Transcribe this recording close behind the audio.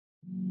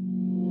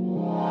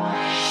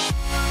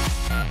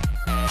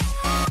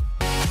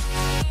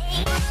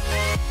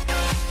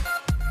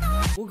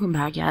Welcome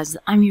back, guys.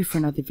 I'm here for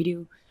another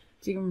video.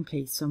 Today I'm gonna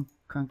play some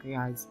Conquer,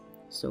 guys.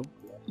 So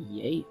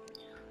yay.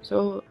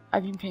 So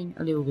I've been playing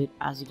a little bit,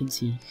 as you can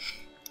see.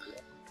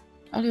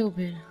 A little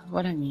bit,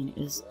 what I mean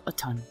is a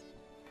ton.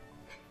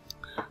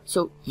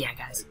 So yeah,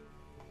 guys.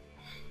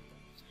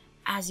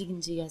 As you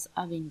can see, guys,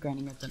 I've been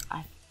grinding a ton.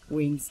 I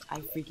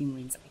freaking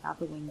wings. I got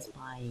the wings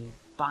by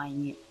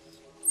buying it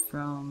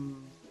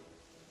from,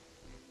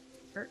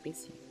 where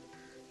is he?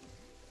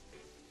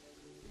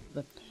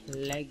 The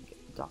Plague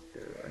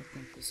Doctor, I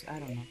think this, I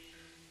don't know.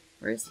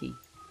 Where is he?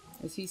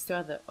 Is he still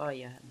at the, oh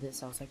yeah, this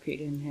house. I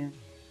created him here.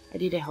 I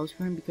did a house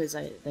for him because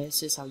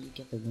that's just how you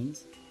get the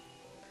wings.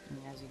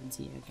 And as you can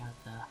see, I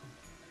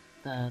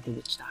got the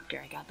Witch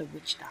Doctor. I got the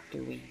Witch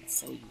Doctor wings,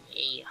 so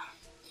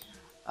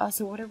yeah.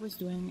 So what I was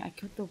doing, I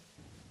killed the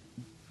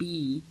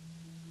bee,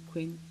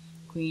 queen,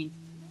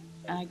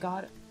 and I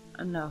got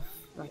enough.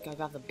 Like, I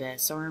got the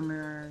best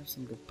armor,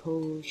 some good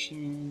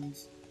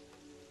potions.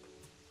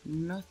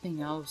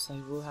 Nothing else, I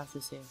will have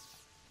to say.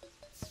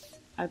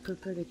 I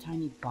prepared a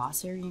tiny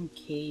boss area in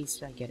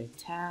case I get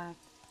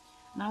attacked.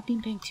 Not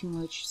been playing too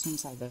much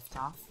since I left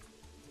off,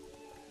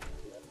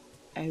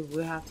 I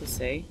will have to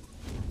say.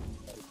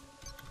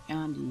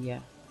 And yeah.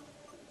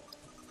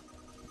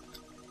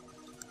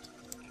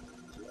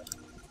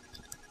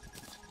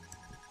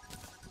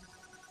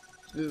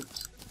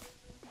 Oops.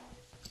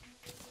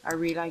 I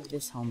really like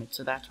this helmet,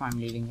 so that's why I'm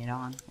leaving it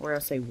on. Or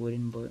else I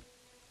wouldn't, but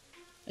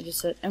I just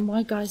said, and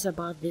why, guys, I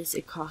bought this?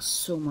 It costs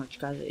so much,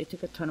 guys. It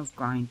took a ton of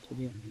grind to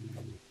do.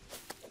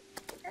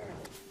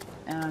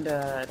 And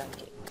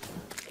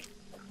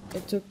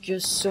it took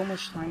just so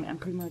much time,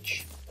 and pretty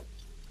much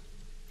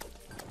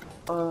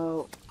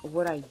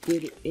what I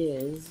did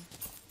is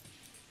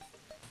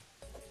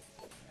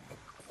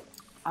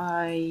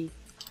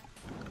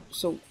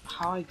so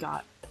how I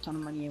got a ton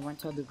of money, I went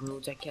to other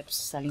roads, I kept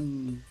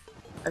selling.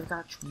 I've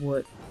got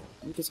wood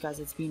because, guys,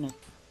 it's been a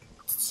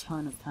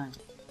ton of time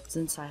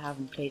since I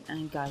haven't played,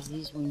 and guys,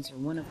 these wings are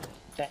one of the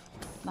best,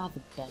 not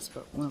the best,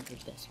 but one of the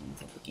best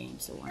wings of the game,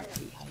 so I'm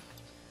pretty hyped.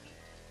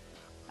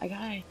 I got,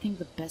 I think,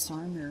 the best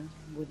armor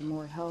with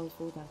more health.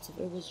 Oh, that's it.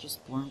 It was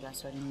just boring, guys,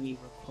 so I didn't really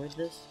record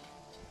this.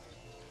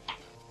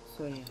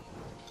 So yeah.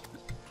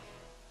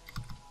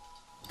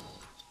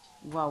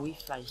 Wow, we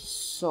fly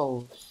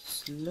so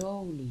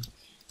slowly.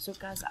 So,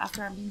 guys,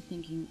 after I've been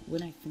thinking,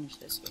 when I finish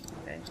this game,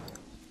 okay,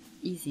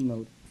 easy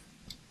mode,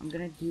 I'm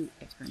gonna do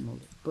expert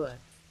mode, but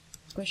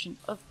question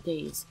of the day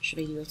is, should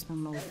I do expert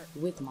mode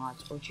with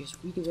mods or just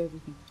redo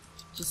everything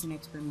just in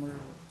expert mode,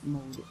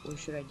 or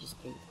should I just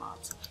play with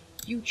mods?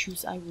 You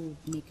choose. I will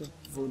make a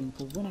voting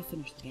poll when I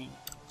finish the game.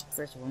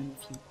 First of all, and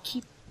if you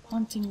keep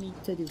wanting me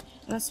to do,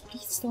 guys,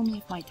 please tell me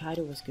if my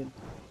title was good.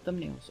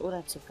 Thumbnails, oh,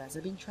 that's it, guys.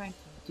 I've been trying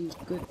to do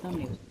good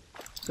thumbnails,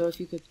 so if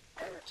you could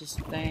just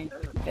thank,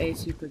 hey,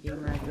 Super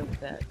Gamer, I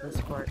looked at this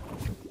part.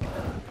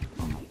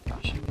 Oh my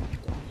gosh,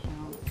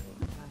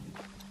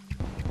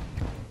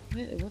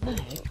 wait, what the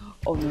heck?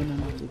 Oh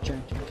no, the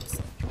giant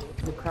turtles.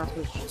 The craft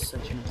was just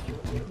such a nice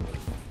thing.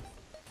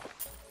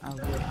 I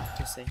would have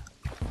to say.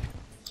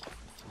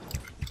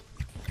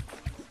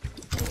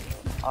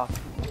 Oh.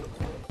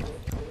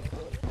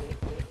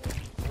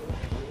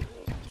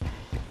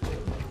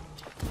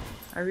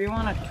 I really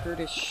want a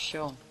tortoise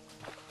shell.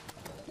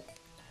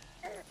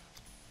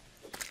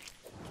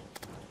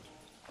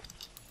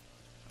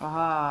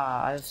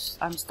 Aha,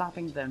 I'm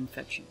stopping the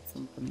infection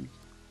from coming.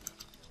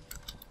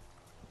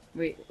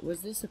 Wait,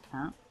 was this a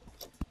plant?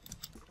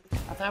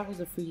 I thought it was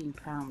a freaking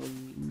plant, but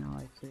you know,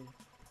 I could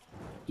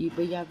eat.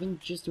 But yeah, I've been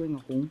just doing a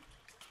hole.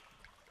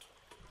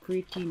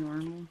 Pretty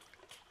normal.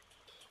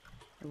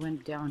 I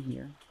went down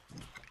here.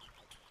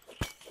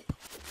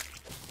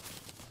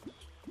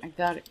 I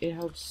got it. It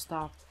helps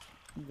stop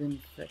the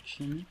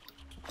infection.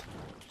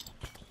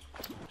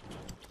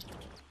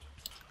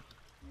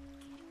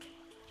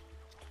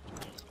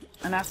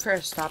 And after I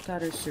stopped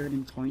at a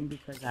certain point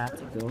because I had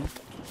to go,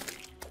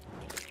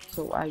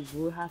 so I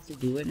will have to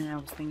do it, and I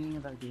was thinking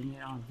about doing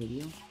it on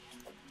video.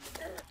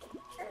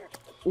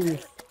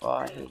 Oof. Oh,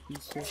 I hate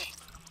these fish.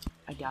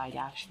 I died,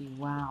 actually.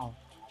 Wow.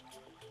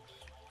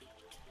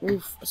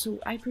 Oof. So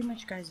I pretty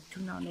much, guys,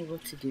 do not know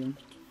what to do.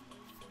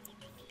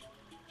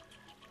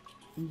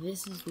 And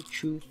this is the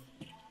truth.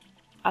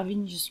 I've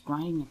been just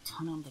grinding a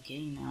ton on the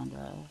game, and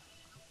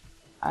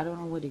I don't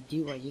know what to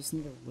do. I just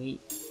need to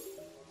wait.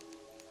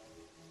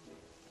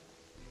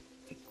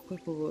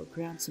 Equipable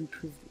grants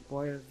improved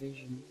water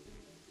vision.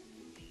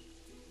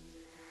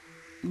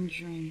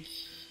 Injuring,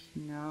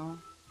 no.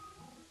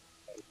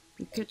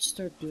 We could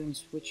start doing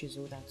switches,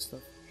 all that stuff.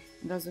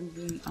 Guys,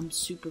 I'm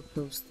super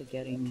close to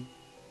getting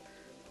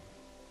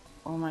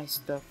all my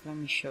stuff. Let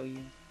me show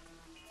you.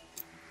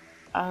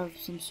 I have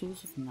some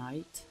Souls of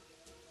Night.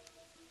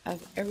 I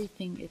have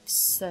everything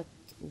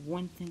except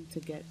one thing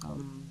to get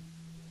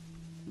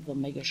the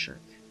Mega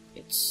Shark.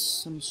 It's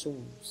some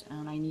souls,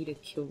 and I need to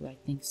kill, I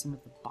think, some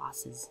of the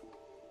bosses.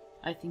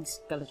 I think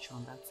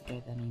Skeletron, that's the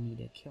guy that I need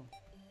to kill.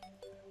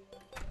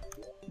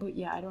 But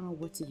yeah, I don't know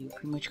what to do,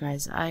 pretty much,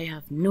 guys. I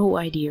have no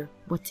idea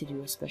what to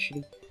do,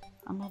 especially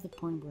I'm at the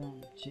point where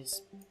I'm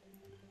just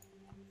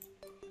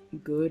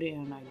good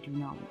and I do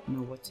not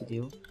know what to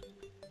do.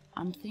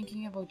 I'm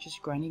thinking about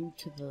just grinding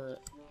to the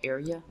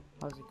area.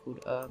 How's it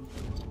called?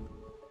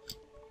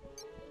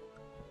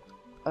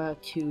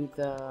 To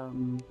the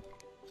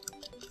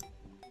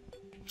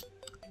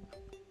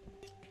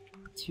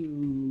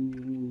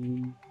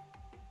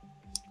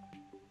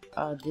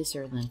this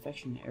area, the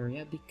infection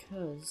area,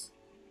 because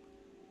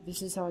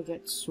this is how I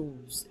get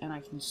souls, and I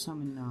can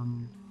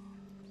summon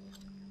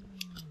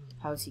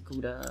how's he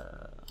called?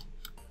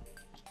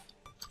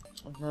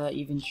 The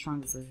even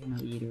stronger version of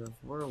the Eater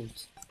of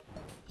Worlds.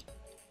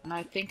 And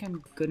I think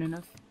I'm good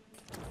enough.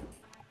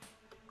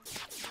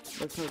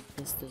 Look how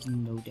this does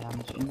no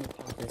damage, and look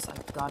how this, I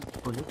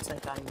got bullets, I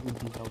thought it would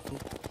be helpful.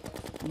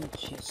 And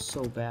it's just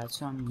so bad,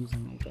 so I'm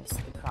using, I guess,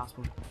 the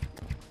crossbow.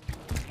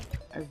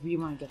 I really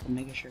want to get the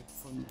mega shirt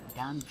for more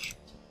damage.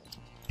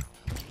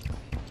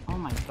 Oh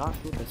my gosh,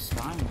 look at the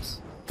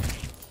slimes.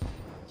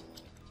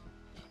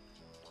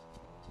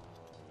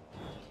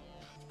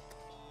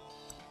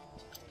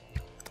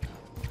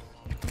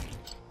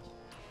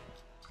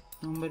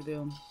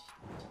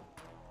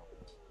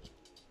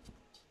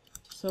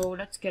 So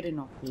let's get in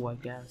a hole, I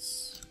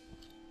guess.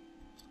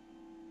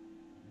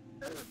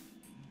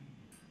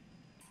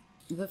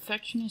 The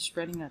infection is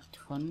spreading a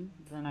ton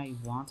than I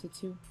wanted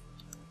to.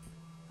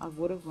 I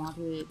would have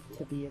wanted it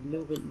to be a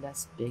little bit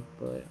less big,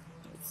 but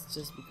it's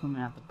just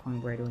becoming at the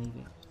point where I don't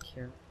even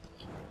care.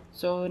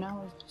 So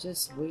now let's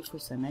just wait for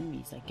some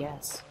enemies, I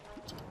guess.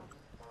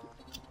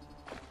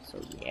 So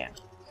yeah.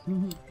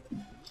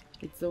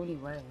 It's the only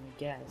way, I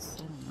guess.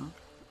 I don't know.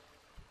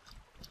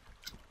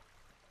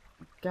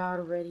 I got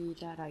already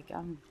that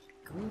I'm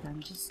good,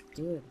 I'm just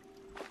good.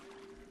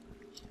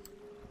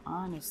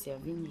 Honestly,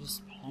 I've been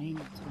just playing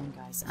a ton,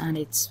 guys, and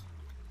it's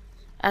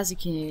as you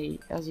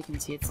can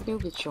see, it's a little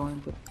bit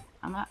showing, but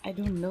I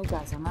don't know,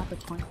 guys. I'm at the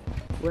point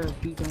where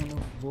we don't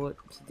know what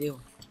to do.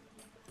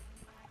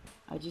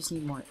 I just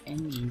need more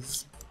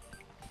enemies,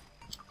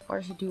 or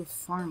I should do a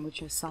farm,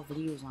 which I saw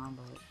videos on,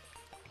 but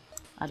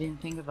I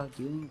didn't think about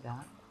doing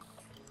that.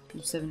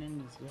 7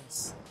 enemies,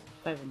 yes,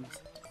 5 enemies.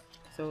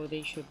 So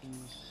they should be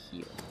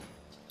here.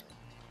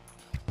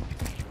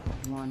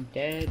 1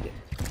 dead,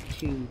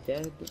 2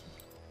 dead.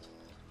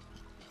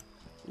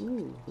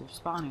 Ooh, they're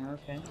spawning,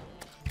 okay.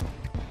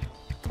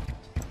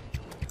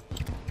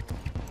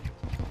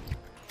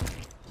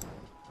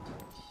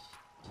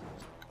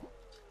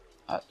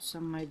 Oh,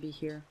 some might be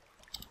here.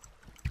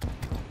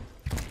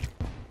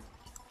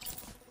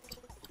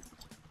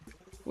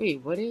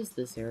 Wait, what is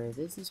this area?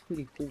 This is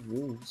pretty cool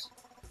wolves.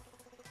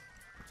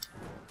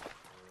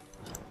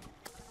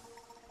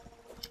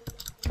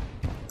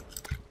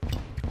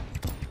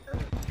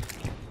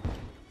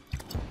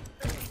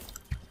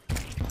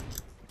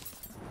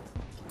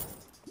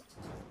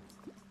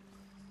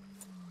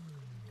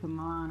 Come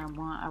on,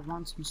 I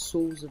want some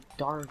souls of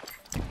dark.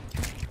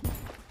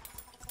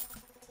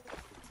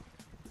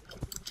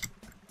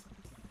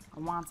 I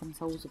want some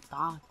souls of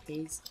dark,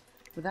 please.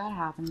 If that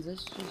happens,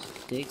 let's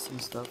just dig some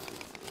stuff.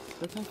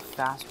 Look how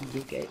fast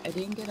we dig. I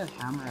didn't get a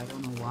hammer, I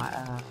don't know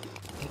why.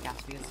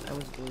 Pickaxe, because I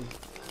was bored.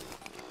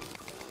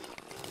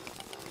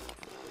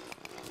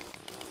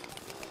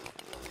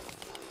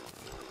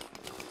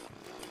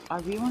 I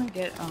really want to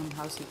get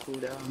how's he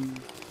called,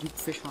 deep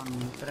fish on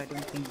me, but I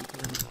don't think we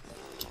can.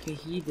 Okay,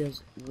 he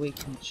does way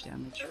too much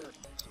damage.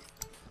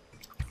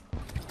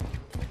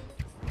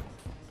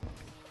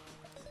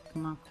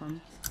 Come on,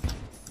 come.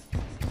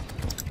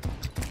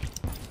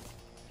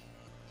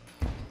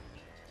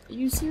 Are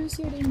you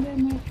seriously? I didn't get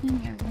my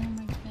thing. I ran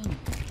my thing.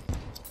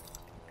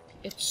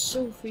 It's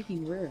so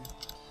freaking rare.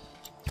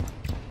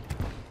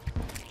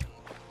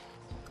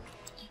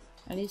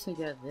 At least I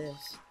got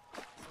this.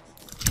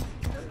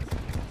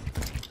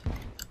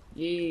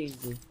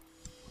 Easy.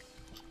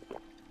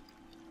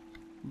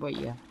 But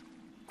yeah.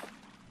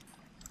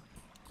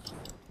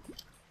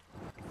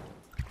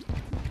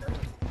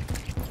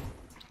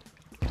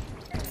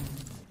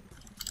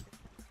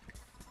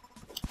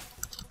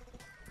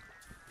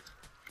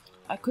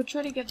 I could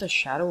try to get the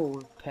shadow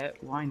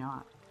pet, why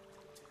not?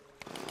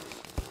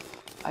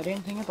 I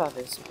didn't think about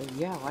this, but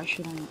yeah, why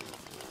should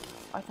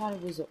I thought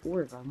it was an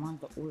orb, I want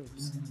the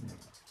orbs.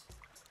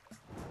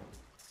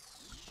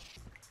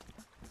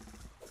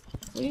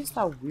 What is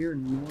that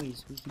weird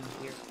noise we can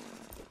hear?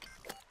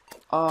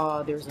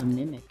 There's a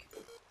mimic.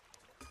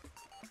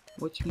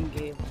 Which can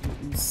give you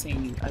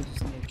insane. I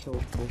just need to kill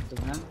both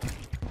of them.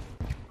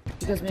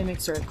 Because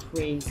mimics are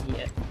crazy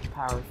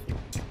powerful.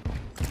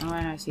 And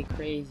when I say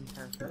crazy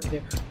powerful,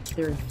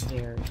 they're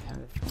very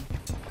powerful.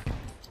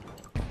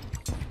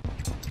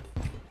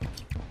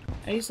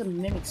 I used a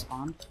mimic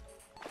spawn.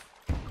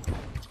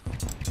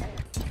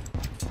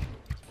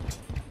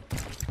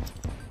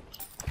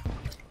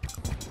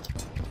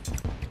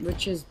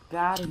 Which is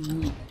bad in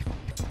me.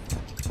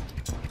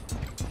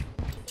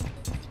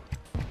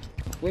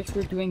 Which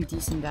we're doing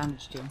decent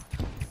damage to.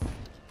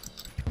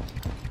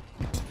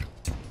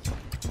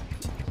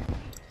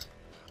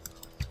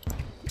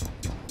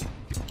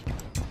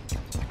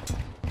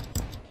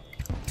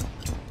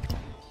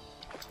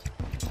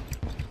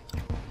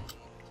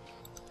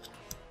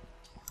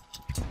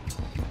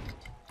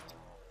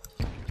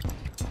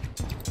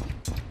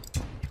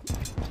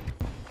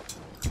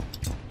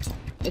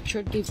 It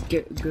should give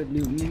good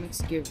loot.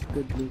 Mimics give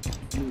good loot,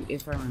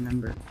 if I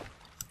remember.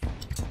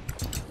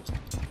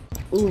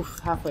 Oof,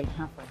 halfway.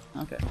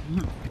 Okay.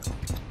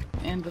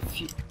 And the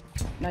few,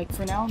 like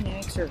for now,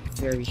 mimics are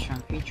very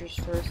strong creatures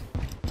first,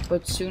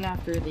 but soon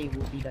after they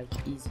will be like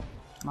easy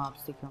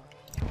mobs to kill.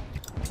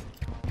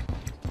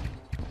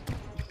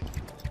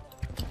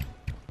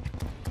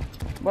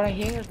 What I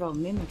hate about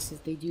mimics is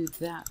they do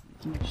that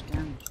much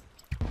damage.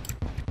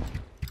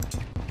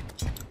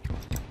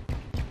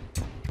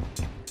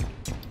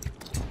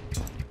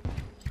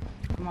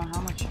 Come on,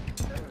 how much?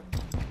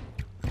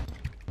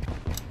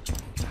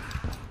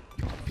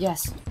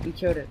 Yes, we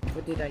killed it.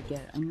 What did I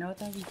get? I know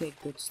that we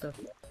get good stuff.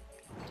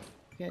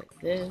 Get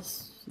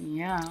this,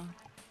 yeah.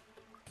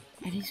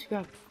 At least we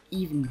got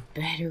even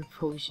better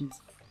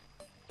potions.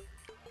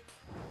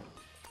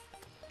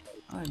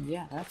 Oh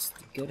yeah, that's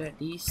good at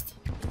least.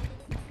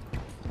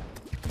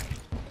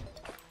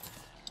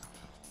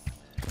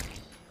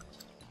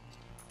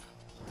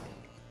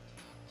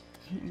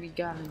 We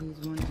got at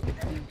least one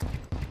good thing.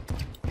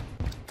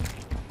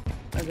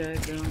 Okay,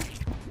 go.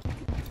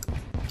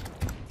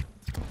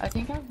 I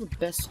think I have the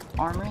best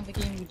armor in the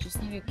game. We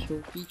just need to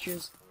kill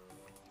features.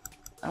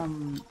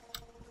 To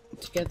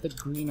get the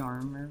green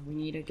armor, we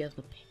need to get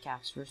the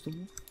pickaxe first of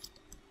all.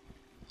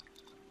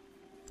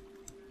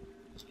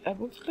 I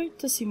would like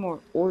to see more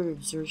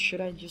orbs, or should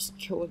I just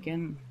kill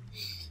again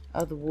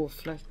the wolf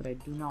flesh? But I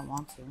do not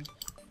want to.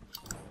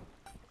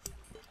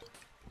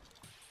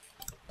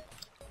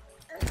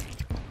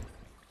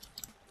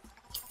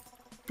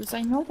 Because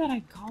I know that I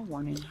got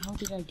one, and how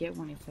did I get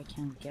one if I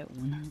can't get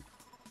one?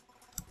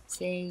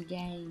 Say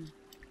game.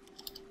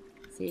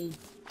 See.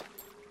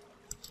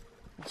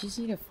 I just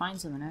need to find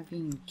someone. I've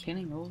been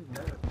killing over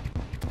them.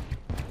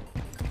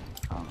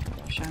 Oh my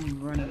gosh,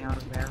 I'm running out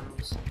of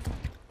arrows.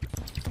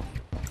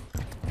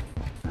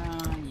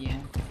 Yeah.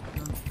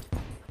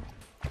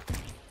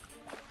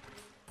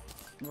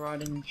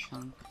 Rotting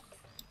chunk.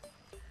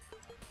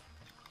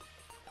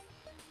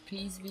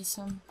 Please be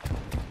some.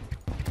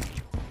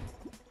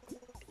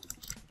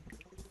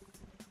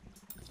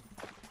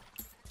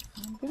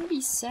 I'm gonna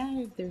be sad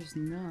if there's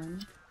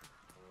none.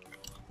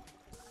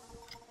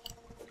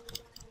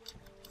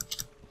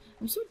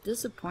 I'm so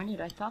disappointed.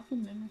 I thought the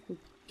mimic would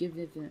give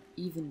it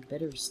even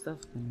better stuff,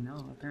 but no,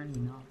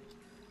 apparently not.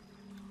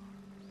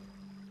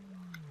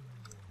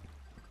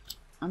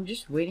 I'm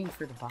just waiting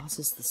for the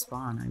bosses to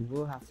spawn, I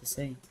will have to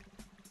say.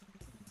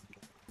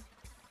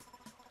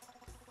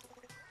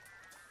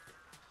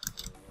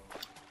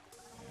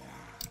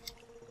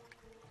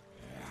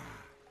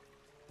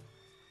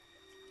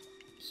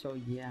 So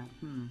yeah,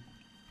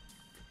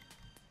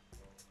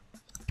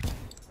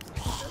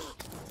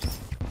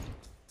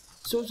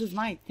 Souls of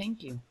Night,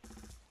 thank you.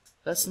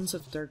 Lessons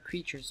of Dark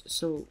Creatures.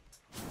 So,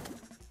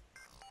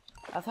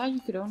 I thought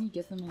you could only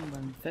get them in the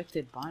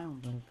infected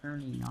biome, but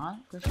apparently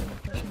not. Question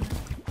mark?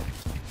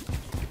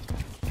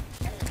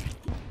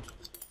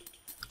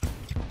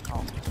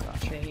 Oh my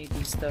gosh, I hate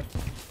these stuff.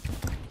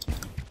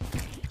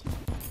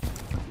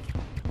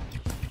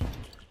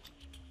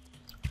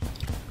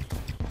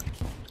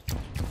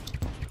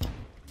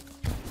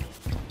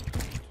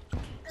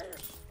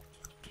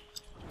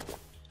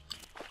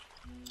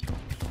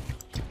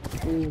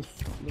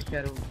 Oof, look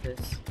at all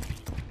this.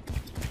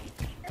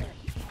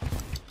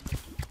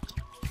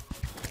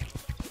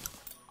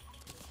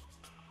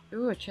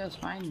 Ooh, a chest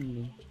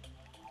finally.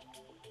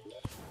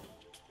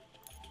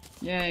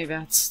 Yay,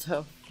 that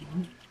stuff.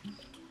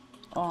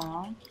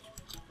 Aww.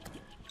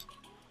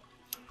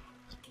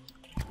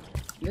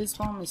 This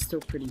bomb is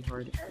still pretty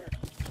hard.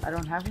 I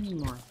don't have any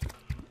more.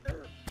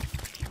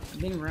 I've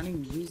been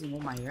running using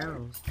all my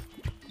arrows.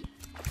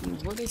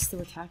 What is still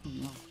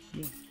attacking me? Oh,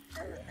 yeah.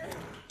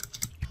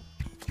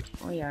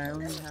 Oh yeah, I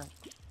only have...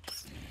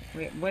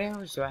 Wait, what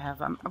arrows do I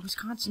have? I was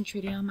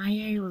concentrating on my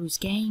arrows,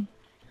 game.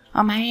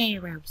 On my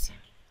arrows.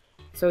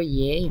 So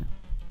yeah.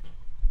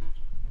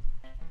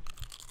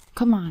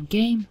 Come on,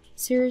 game.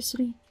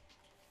 Seriously?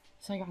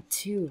 So I got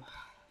 2.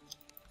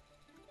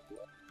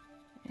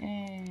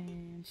 Yay,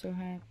 I'm so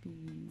happy.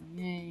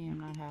 Yay,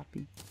 I'm not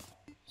happy.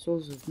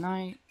 Souls of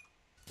Night.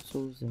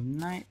 Souls of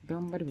Night.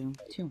 Boom, bada boom.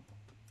 2.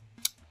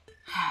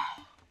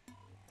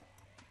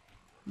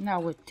 Now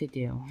what to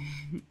do?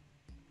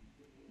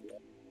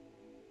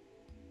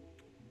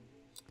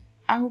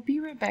 I will be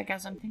right back,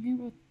 guys. I'm thinking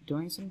about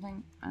doing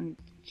something and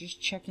just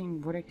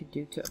checking what I could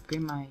do to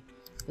upgrade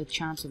the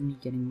chance of me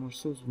getting more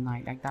Souls of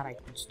Night. Like that I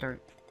could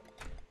start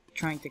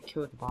trying to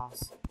kill the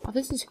boss. Oh,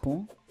 this is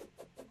cool.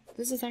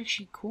 This is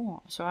actually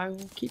cool. So I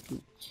will keep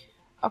you.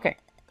 Okay.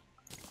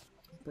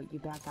 Put you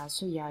back, guys.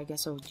 So yeah, I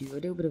guess I'll do a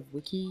little bit of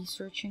wiki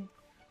searching.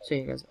 So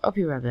yeah, guys, I'll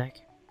be right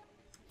back.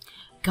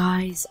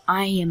 Guys,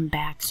 I am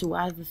back. So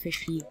I've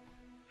officially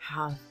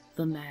have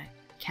the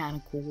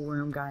mechanical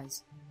worm,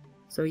 guys.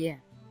 So yeah.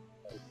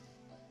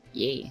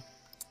 Yeah.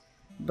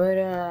 But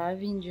I've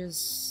been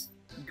just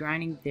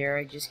grinding there.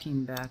 I just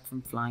came back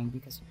from flying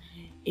because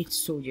it's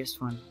so just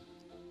fun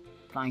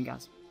flying,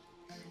 guys.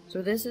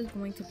 So this is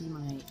going to be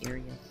my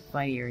area,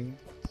 flight area.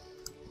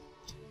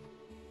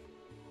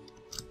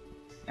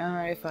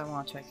 If I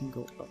want to, I can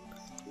go up.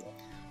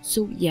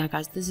 So yeah,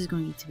 guys, this is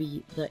going to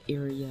be the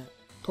area.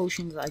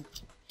 Potions, I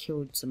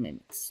killed some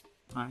mimics,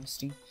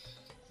 honestly.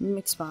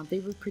 Mimic spawn, they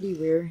were pretty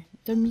rare.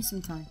 It took me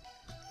some time,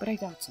 but I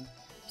got some.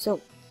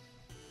 So,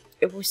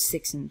 it was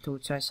 6 in total,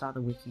 so I saw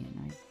the wiki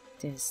and I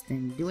just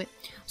didn't do it.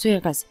 So yeah,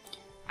 guys,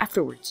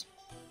 afterwards,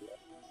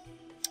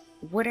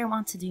 what I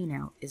want to do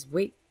now is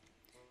wait,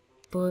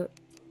 but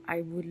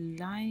I would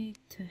like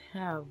to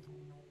have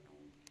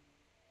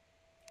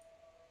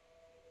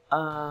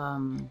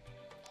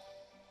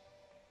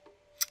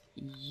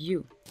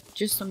you,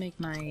 just to make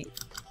my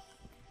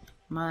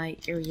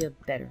area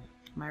better,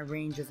 my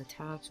range of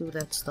attacks, all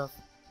that stuff.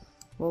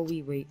 While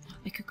we wait,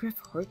 I could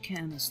craft heart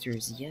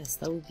canisters. Yes,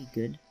 that would be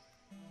good.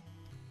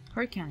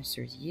 Heart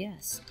canisters,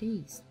 yes,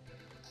 please.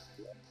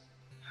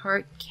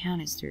 Heart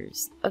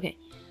canisters. Okay,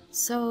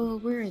 so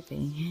where are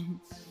they?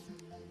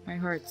 My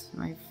hearts,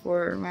 my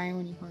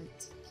only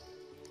hearts.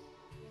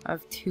 I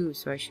have 2,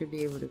 so I should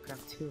be able to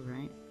craft 2,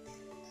 right?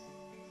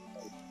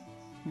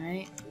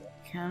 Right?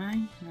 Can I?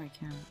 No, I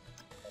can't.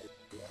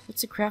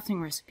 What's the crafting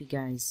recipe,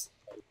 guys?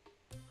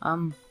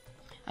 I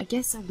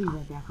guess I'll be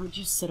right back. I'll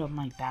just set up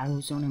my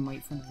battle zone and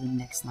wait for the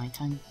next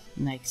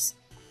next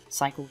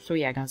cycle. So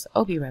yeah, guys,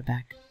 I'll be right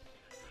back.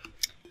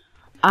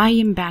 I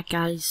am back,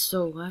 guys.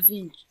 So I've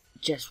been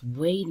just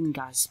waiting,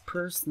 guys.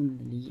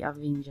 Personally, I've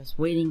been just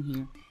waiting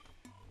here.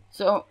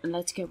 So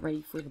let's get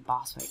ready for the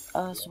boss fight.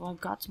 So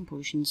I've got some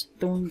potions,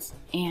 thorns,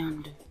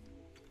 and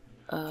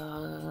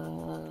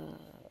I'm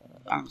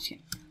just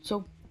kidding.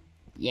 So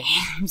yeah,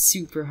 I'm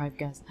super hyped,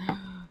 guys,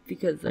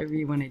 because I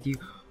really want to do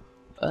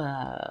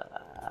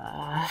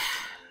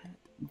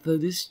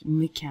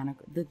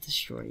the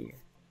destroyer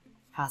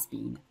has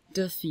been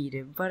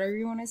defeated, but I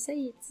really want to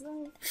say it,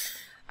 so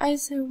I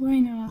said why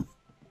not.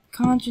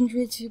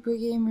 Concentrate, super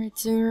gamer,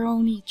 it's our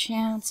only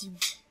chance.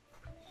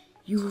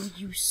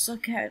 You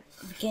suck at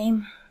the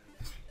game.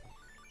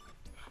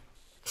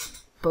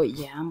 But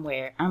yeah,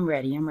 I'm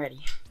ready.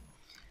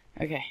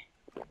 Okay.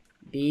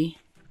 B.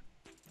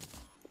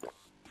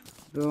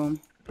 Boom.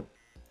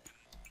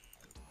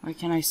 Why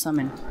can't I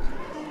summon?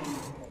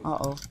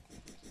 Uh-oh.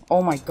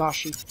 Oh my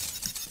gosh.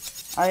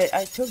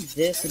 I took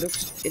this. It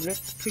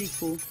looks pretty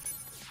cool.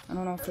 I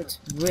don't know if it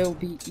will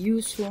be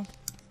useful.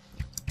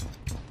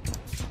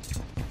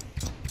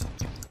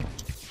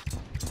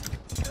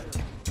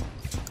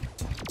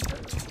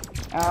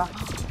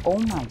 Oh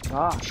my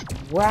gosh.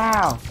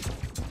 Wow.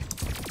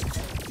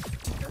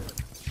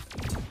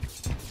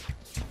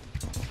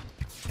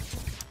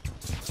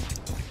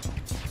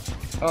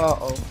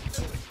 Uh-oh.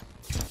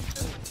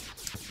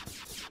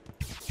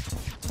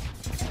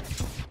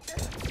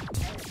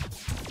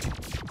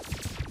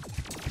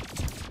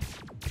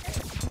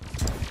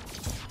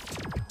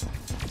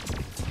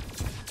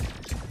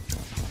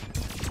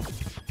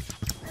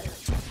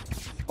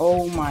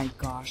 Oh my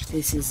gosh,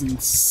 this is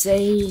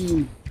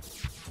insane.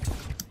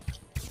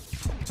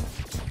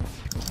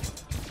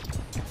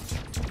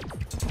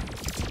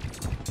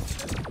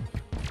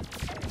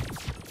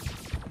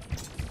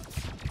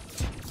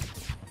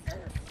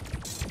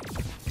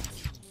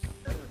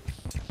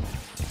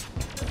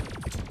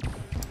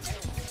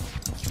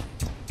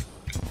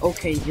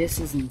 Okay, this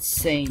is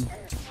insane.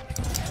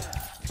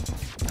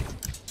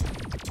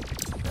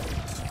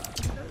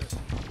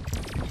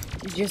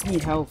 You just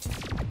need help.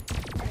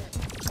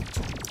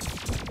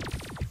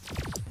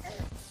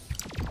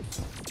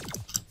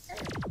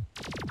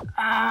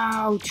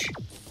 Ouch!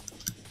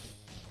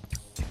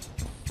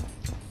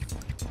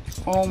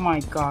 Oh my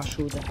gosh,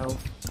 who the hell?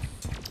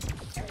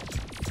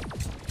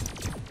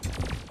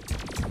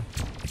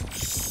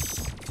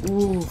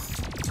 Oof.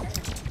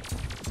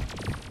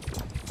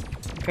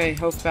 Okay,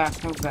 health back,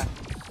 health back.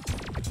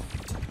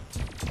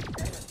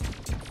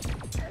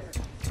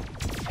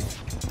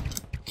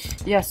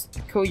 Yes,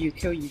 kill you.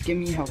 Give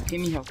me help,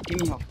 give me help. Give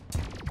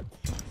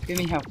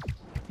me help.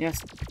 Yes,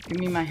 give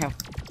me my help.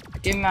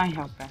 Give me my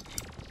help back.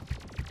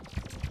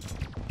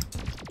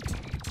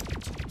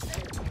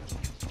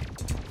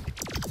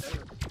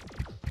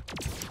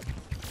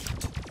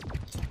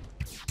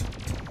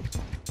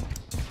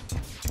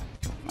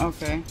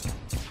 Okay.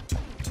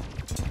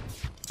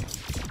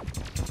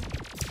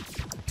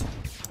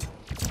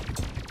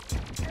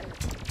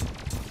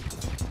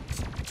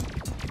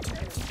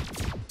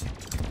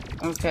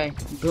 Okay,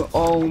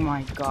 oh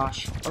my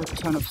gosh, a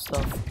ton of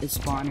stuff is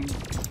spawning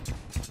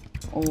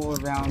all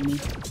around me.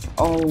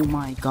 Oh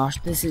my gosh,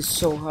 this is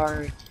so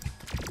hard.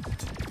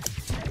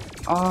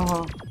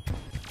 Oh,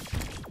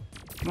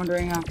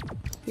 wondering how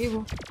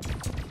people.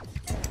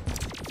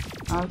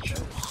 Ouch.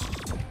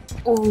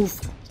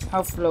 Oof.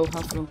 Health low.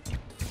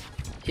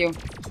 Heal.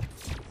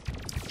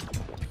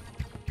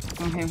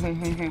 Oh,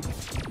 here.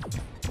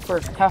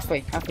 First,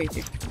 halfway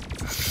through.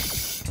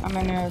 I'm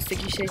in a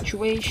sticky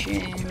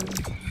situation.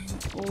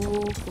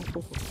 Oh.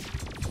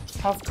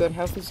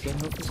 Health is good.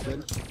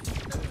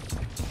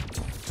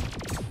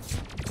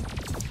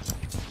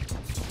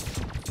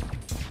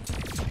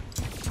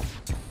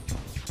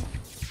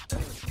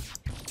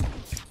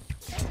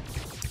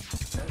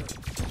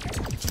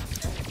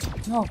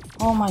 No.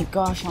 Oh my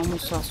gosh, I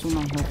almost lost all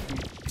my health here.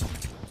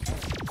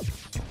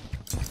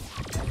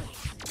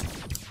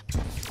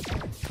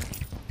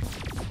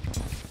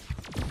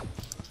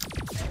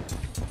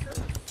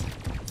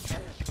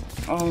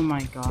 Oh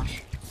my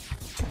gosh.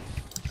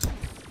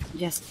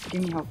 Yes,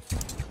 give me help.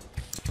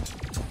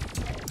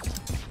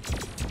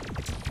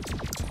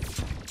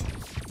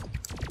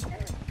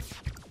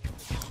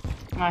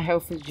 My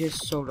health is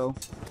just so low.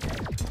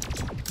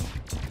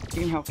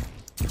 Give me help.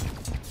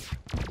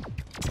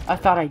 I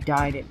thought I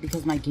died it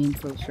because my game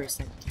froze for a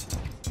second.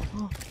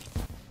 Oh.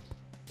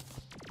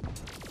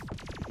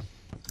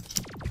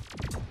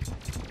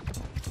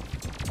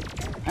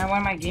 And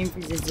when my game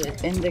freezes,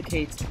 it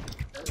indicates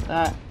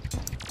that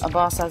a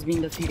boss has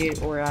been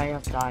defeated or I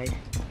have died.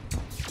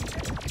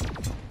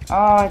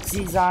 Oh, it's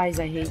these eyes.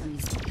 I hate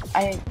these.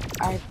 I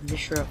have the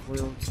Shred of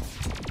Worlds.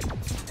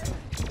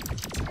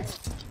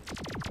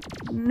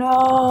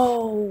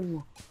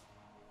 No!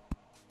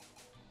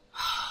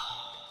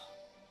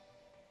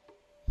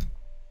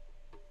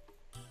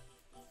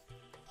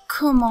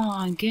 Come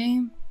on,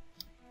 game.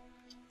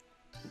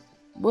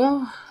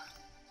 Well.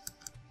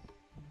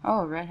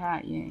 Oh, red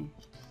hat, yay.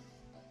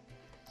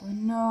 But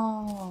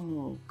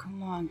no.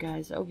 Come on,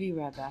 guys. I'll be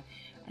right back.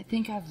 I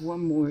think I have one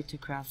more to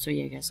craft. So,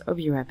 yeah, guys. I'll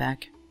be right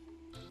back.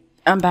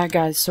 I'm back,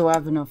 guys. So, I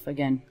have enough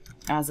again.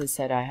 As I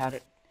said, I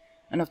had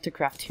enough to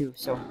craft 2.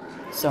 So,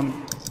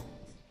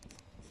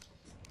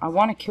 I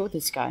want to kill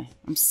this guy.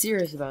 I'm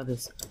serious about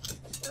this.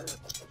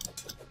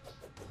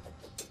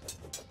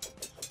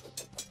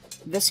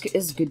 This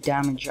is good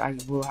damage, I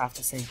will have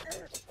to say.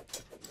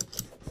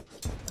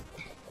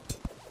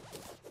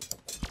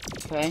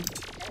 Okay.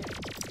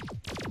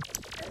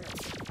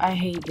 I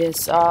hate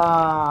this.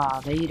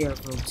 Ah, the Eater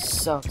of Roads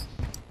sucks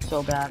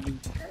so badly.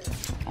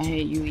 I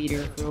hate you,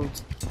 Eater of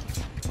Roads.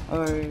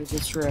 Or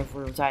Destroyer of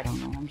Worlds, I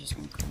don't know. I'm just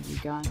gonna call you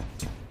guy.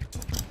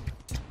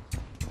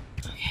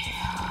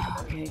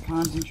 Okay,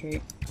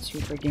 concentrate.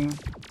 Super gamer.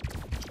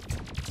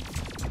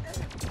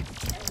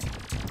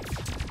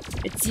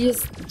 It's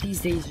just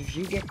these lasers.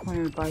 You get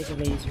cornered by the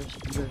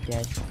lasers, you're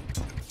dead.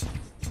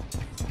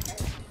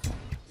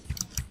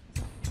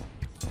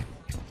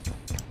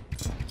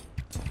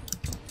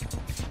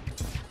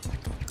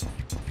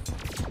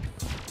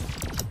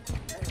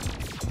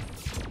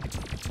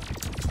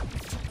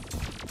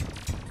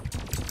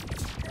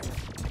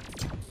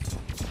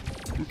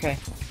 Okay.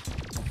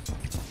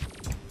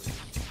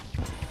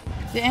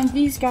 And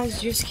these guys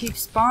just keep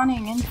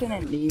spawning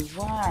infinitely.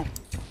 Why?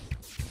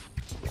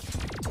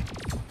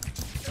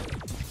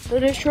 The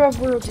Destroyer of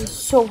Worlds is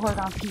so hard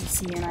on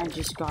PC and I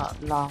just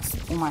got lost.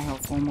 Oh, my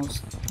health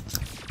almost.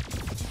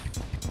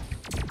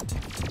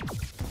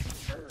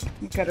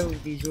 Look at all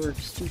these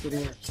orbs. Stupid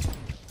orbs.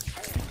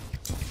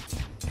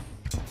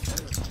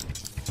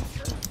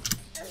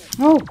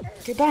 No!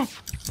 Get back!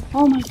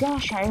 Oh my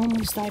gosh, I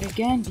almost died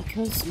again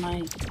because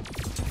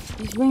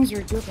these wings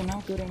are good but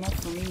not good enough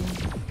for me.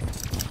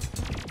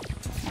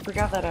 I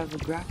forgot that I have a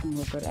grappling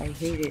hook, but I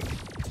hate it.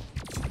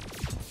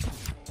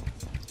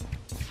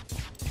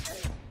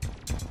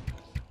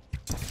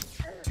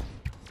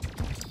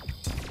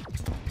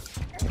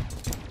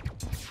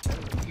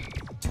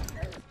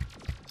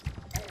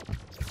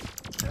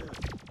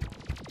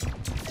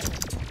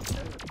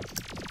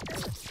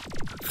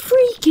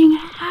 Freaking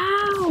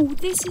how?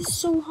 This is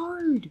so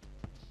hard.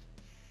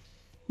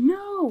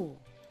 No.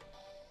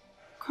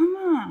 Come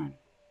on.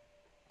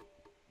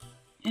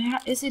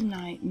 Is it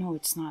night? No,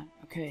 it's not.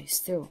 Okay,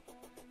 still.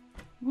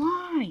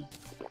 Why?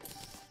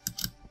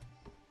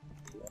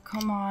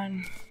 Come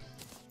on.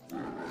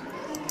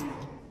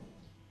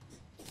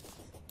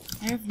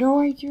 I have no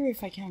idea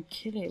if I can't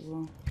kill it.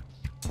 Well,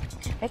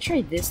 I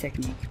tried this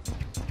technique.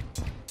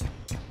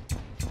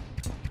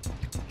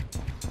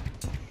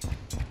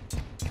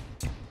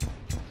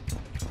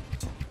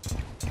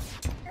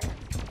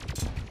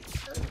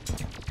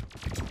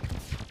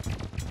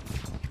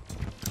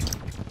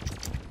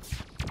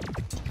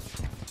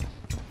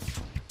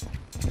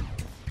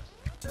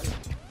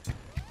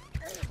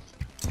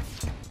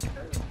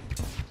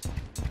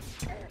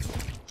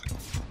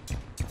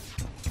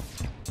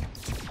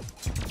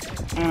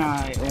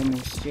 I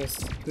almost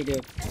just could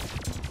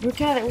have.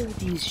 Look at all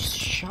these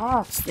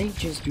shots, they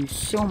just do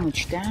so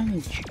much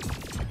damage.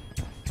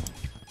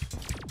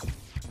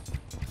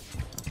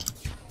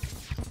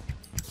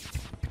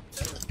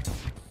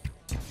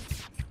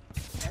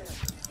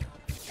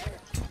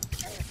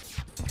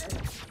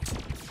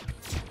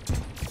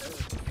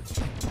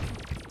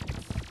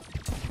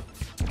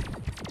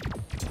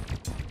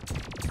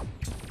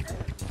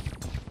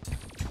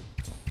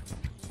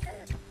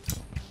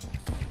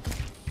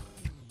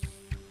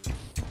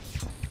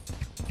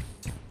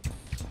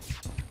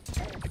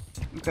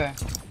 Okay.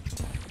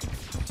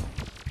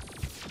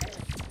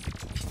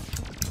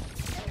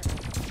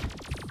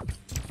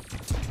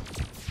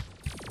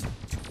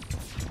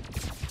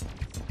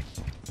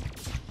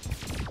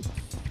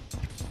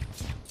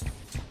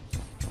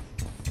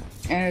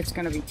 And it's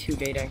gonna be too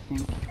late, I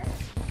think.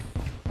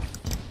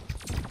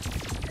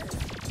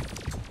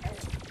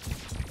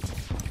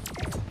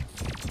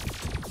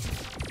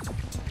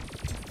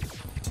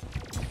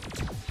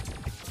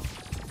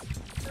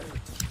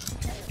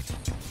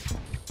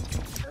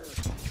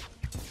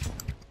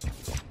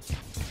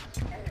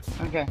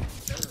 Okay.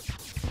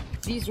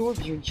 These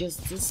orbs are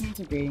just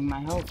disintegrating my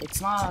health.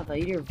 It's not the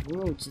eater of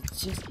worlds,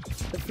 it's just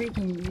the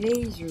freaking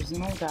lasers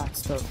and all that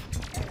stuff.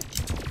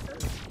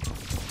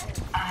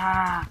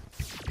 Ah!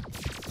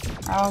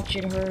 Ouch,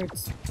 it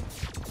hurts.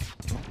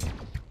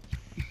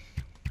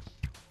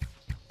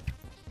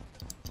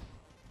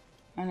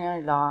 And I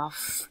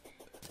laugh.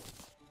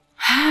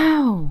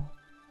 How?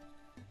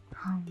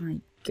 Oh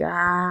my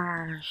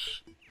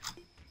gosh.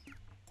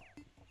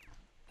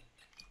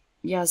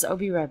 Yes, I'll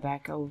be right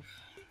back. I'll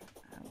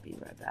be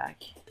right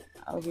back.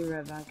 I'll be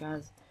right back,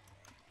 guys.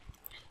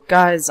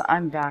 Guys,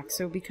 I'm back.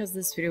 So because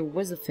this video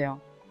was a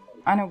fail,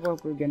 I know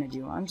what we're gonna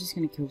do. I'm just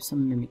gonna kill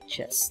some mimic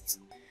chests.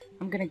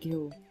 I'm gonna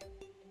kill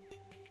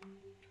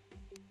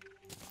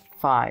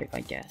 5, I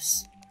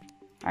guess.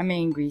 I'm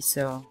angry,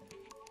 so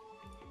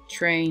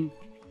train,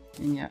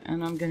 and yeah,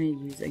 and I'm gonna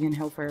use again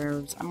hellfire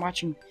arrows. I'm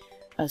watching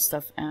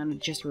stuff, and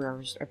just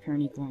arrows are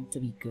apparently going to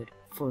be good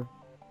for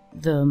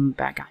the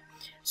bad guy.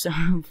 So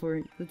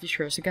for the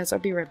destroyer. So guys, I'll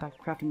be right back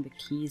crafting the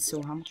keys.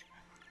 So how much?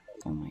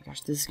 Oh my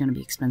gosh, this is gonna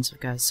be expensive,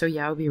 guys. So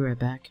yeah, I'll be right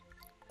back.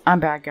 I'm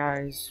back,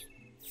 guys.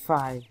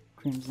 5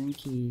 crimson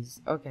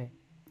keys. Okay.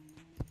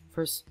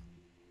 First,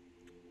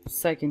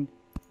 second,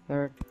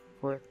 third,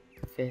 fourth,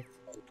 fifth.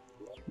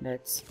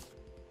 Let's.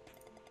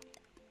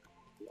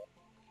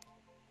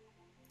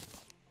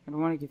 I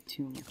don't want to give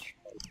too much.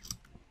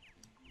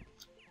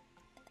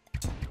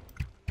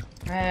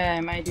 Hey,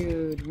 my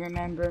dude,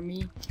 remember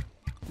me?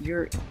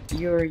 You're.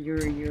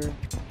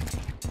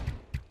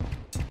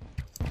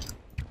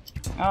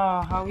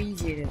 Oh, how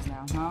easy it is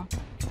now, huh?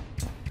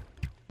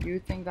 You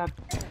think that...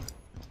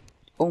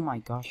 Oh my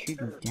gosh, you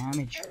do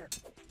damage.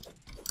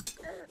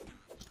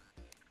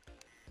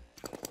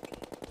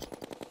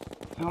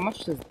 How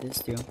much does this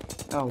do?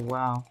 Oh,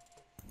 wow.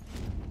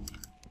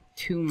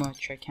 Too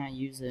much, I can't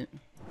use it.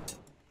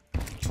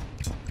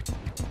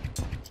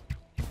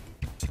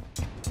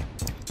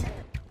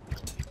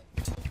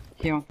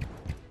 Heal.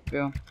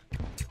 Go.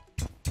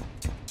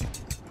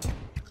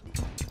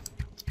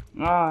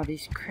 Ah,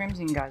 these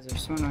crimson guys are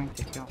so annoying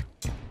to kill.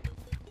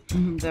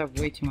 They have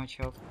way too much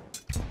health.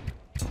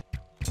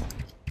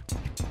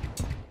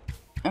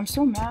 I'm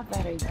so mad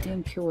that I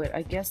didn't kill it.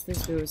 I guess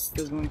this video is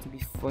still going to be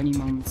funny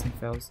moments and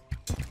fails.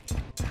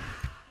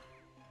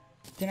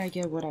 Did I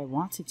get what I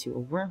wanted to? A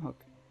worm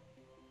hook.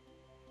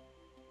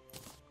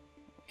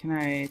 Can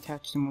I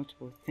attach to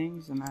multiple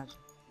things? Imagine.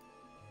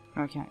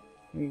 No, I can't.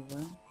 Wait,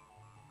 what?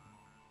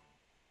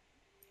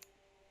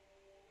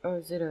 Oh,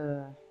 is it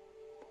a...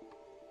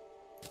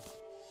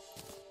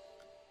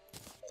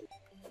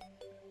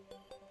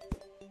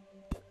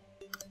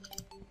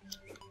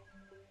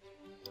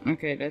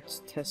 Okay,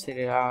 let's test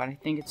it out. I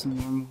think it's a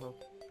normal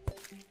hook.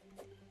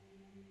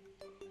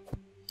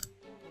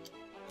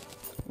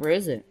 Where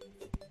is it?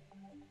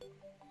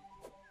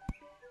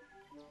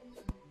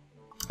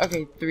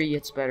 Okay, 3,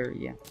 it's better,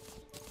 yeah.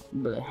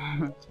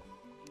 Bleh.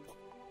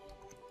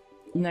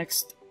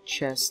 Next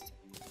chest.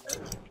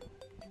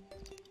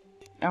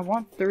 I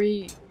want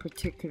 3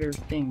 particular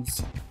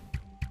things.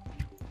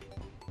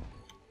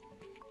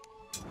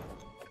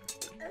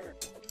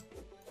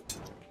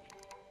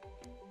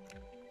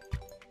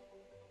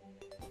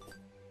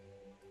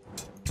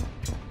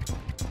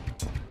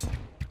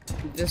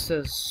 This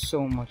does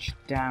so much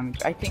damage.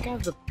 I think I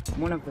have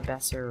one of the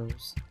best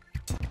arrows.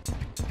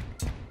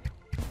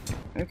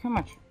 Look how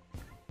much.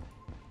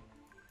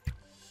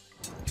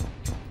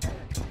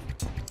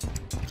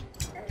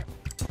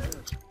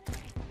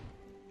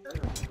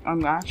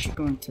 I'm actually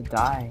going to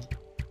die.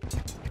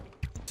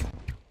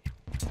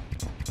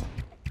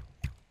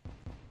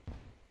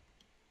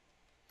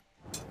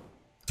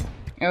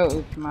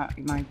 Oh,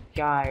 my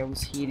guy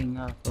was heating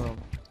up. Oh.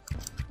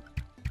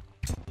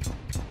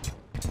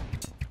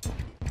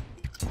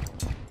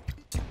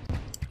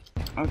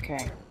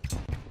 Okay.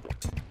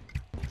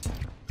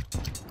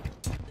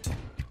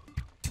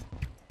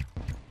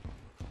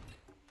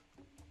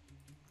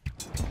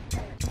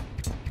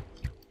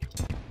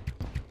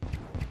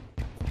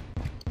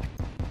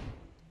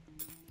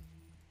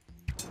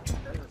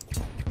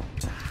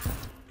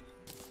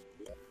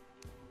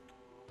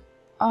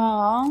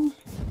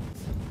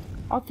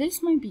 Oh,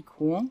 this might be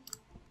cool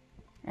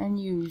and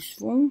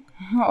useful.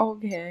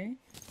 Okay.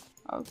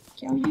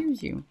 Okay, I'll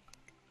use you.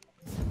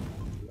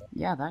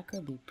 Yeah, that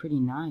could be pretty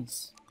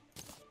nice.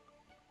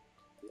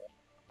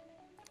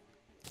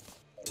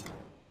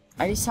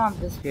 I just found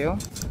this view.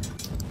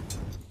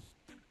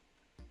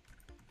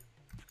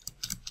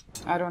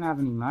 I don't have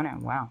any mana.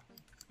 Wow.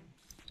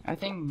 I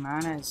think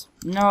mana is...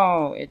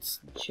 No, it's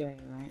J,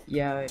 right?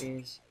 Yeah, it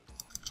is.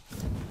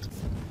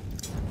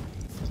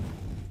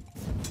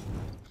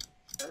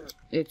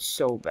 It's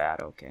so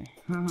bad, okay.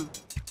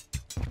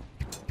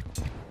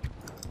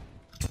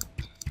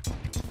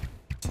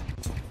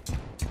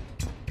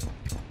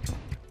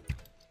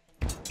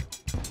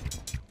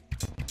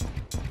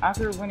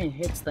 After when it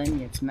hits the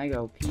enemy, it's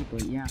mega OP,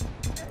 but yeah.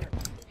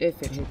 If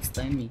it hits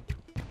the enemy.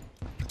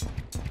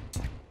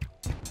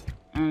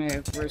 And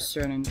if we're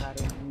certain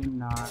that it will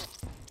not.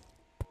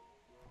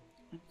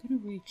 I'm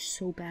gonna rage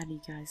so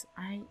badly, guys.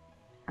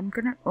 I'm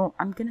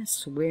gonna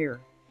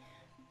swear.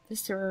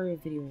 This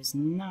Terraria video is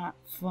not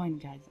fun,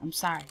 guys. I'm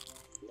sorry.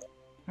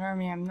 I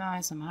mean, I'm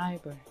nice, I'm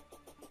hyper.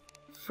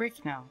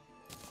 Frick now.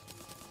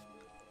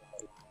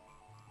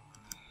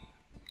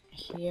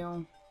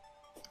 Heal.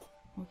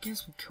 Well, I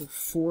guess we'll kill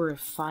 4 or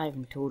 5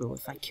 in total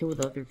if I kill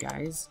the other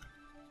guys.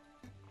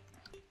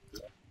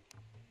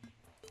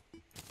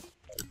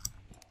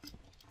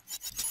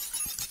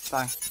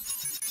 Bye.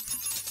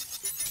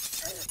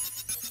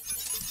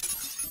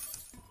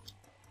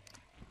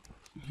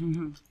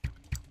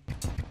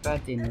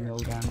 That didn't go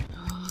down.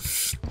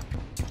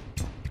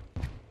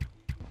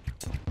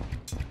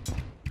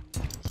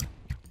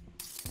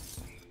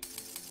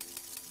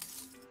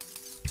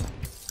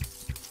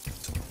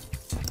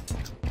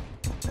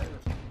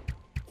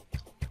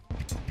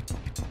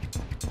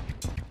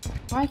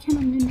 Why can't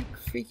a mimic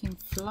freaking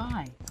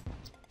fly?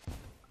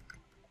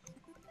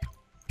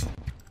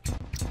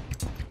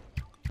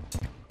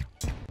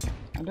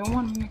 I don't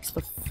want mimics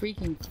to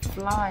freaking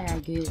fly. I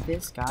gave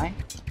this guy.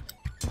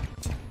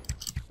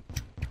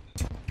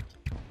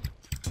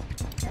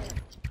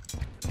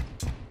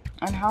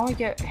 And how I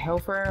get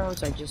helper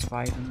arrows, I just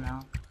buy them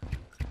now.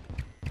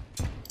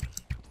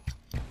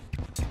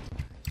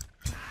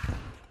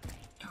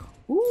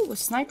 Ooh, a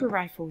sniper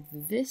rifle.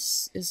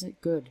 This isn't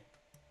good.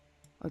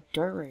 A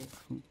dart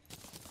rifle.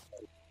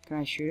 Can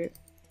I shoot it?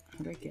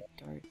 How do I get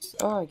darts?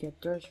 Oh, I get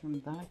darts from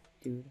that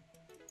dude.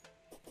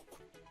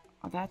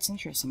 Oh, that's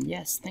interesting.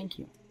 Yes, thank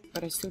you.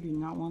 But I still do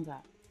not want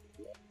that.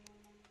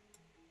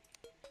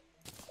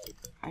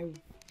 I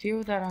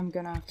feel that I'm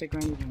gonna have to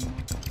grind even more.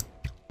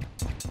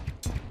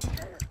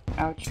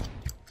 Ouch.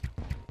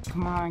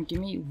 Come on, give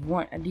me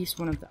one, at least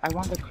one of the. I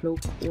want the cloak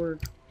or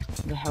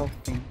the health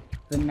thing.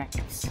 The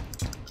necklace.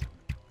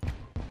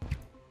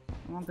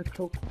 I want the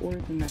cloak or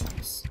the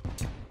necklace.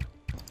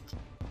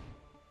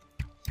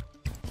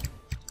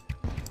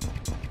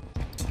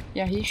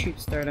 Yeah, he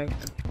shoots dart. I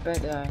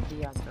bet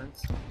he has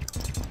darts.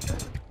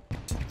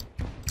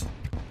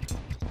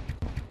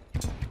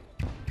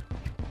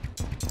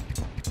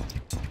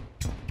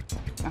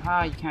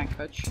 Aha, you can't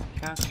catch.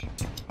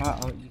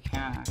 Uh-oh, you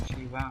can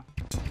actually, wow.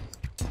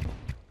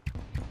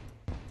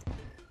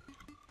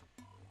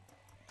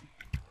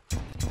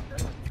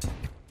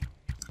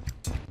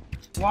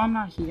 Why I'm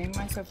not healing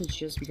myself is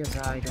just because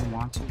I don't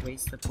want to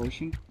waste the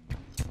potion.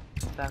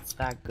 That's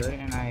that good,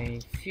 and I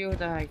feel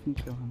that I can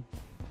kill him.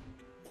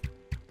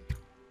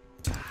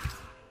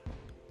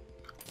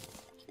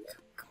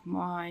 Come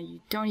on,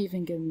 you don't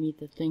even give me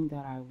the thing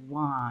that I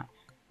want.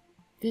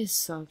 This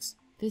sucks.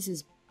 This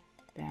is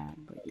bad,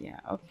 but yeah,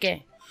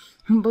 okay.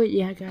 But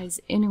yeah, guys,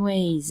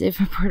 anyways, if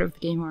you're part of the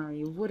game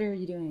already, what are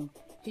you doing?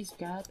 Please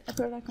God, I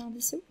put like on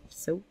this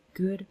so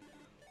good.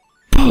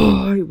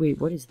 Oh, wait,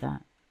 what is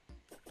that?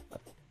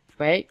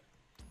 Wait,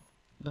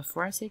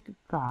 before I say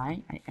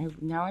goodbye,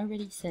 now I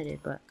already said it,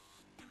 but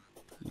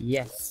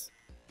yes.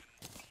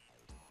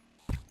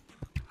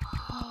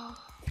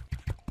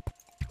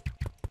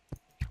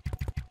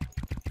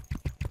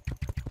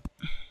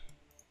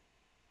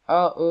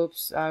 Oh,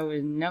 oops, I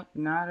was, nope,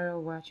 not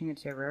watching a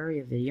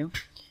Terraria video.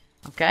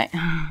 Okay.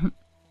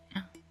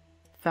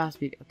 Fast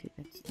speed, okay,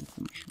 that's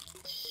information.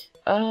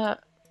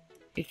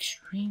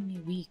 Extremely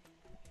weak.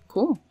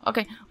 Cool,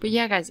 okay, but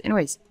yeah, guys,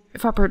 anyways,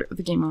 if I'm part of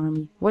the game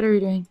army, what are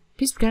you doing?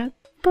 Peace, cat,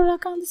 but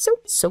like on the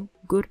so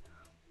good.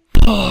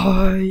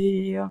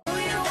 Bye.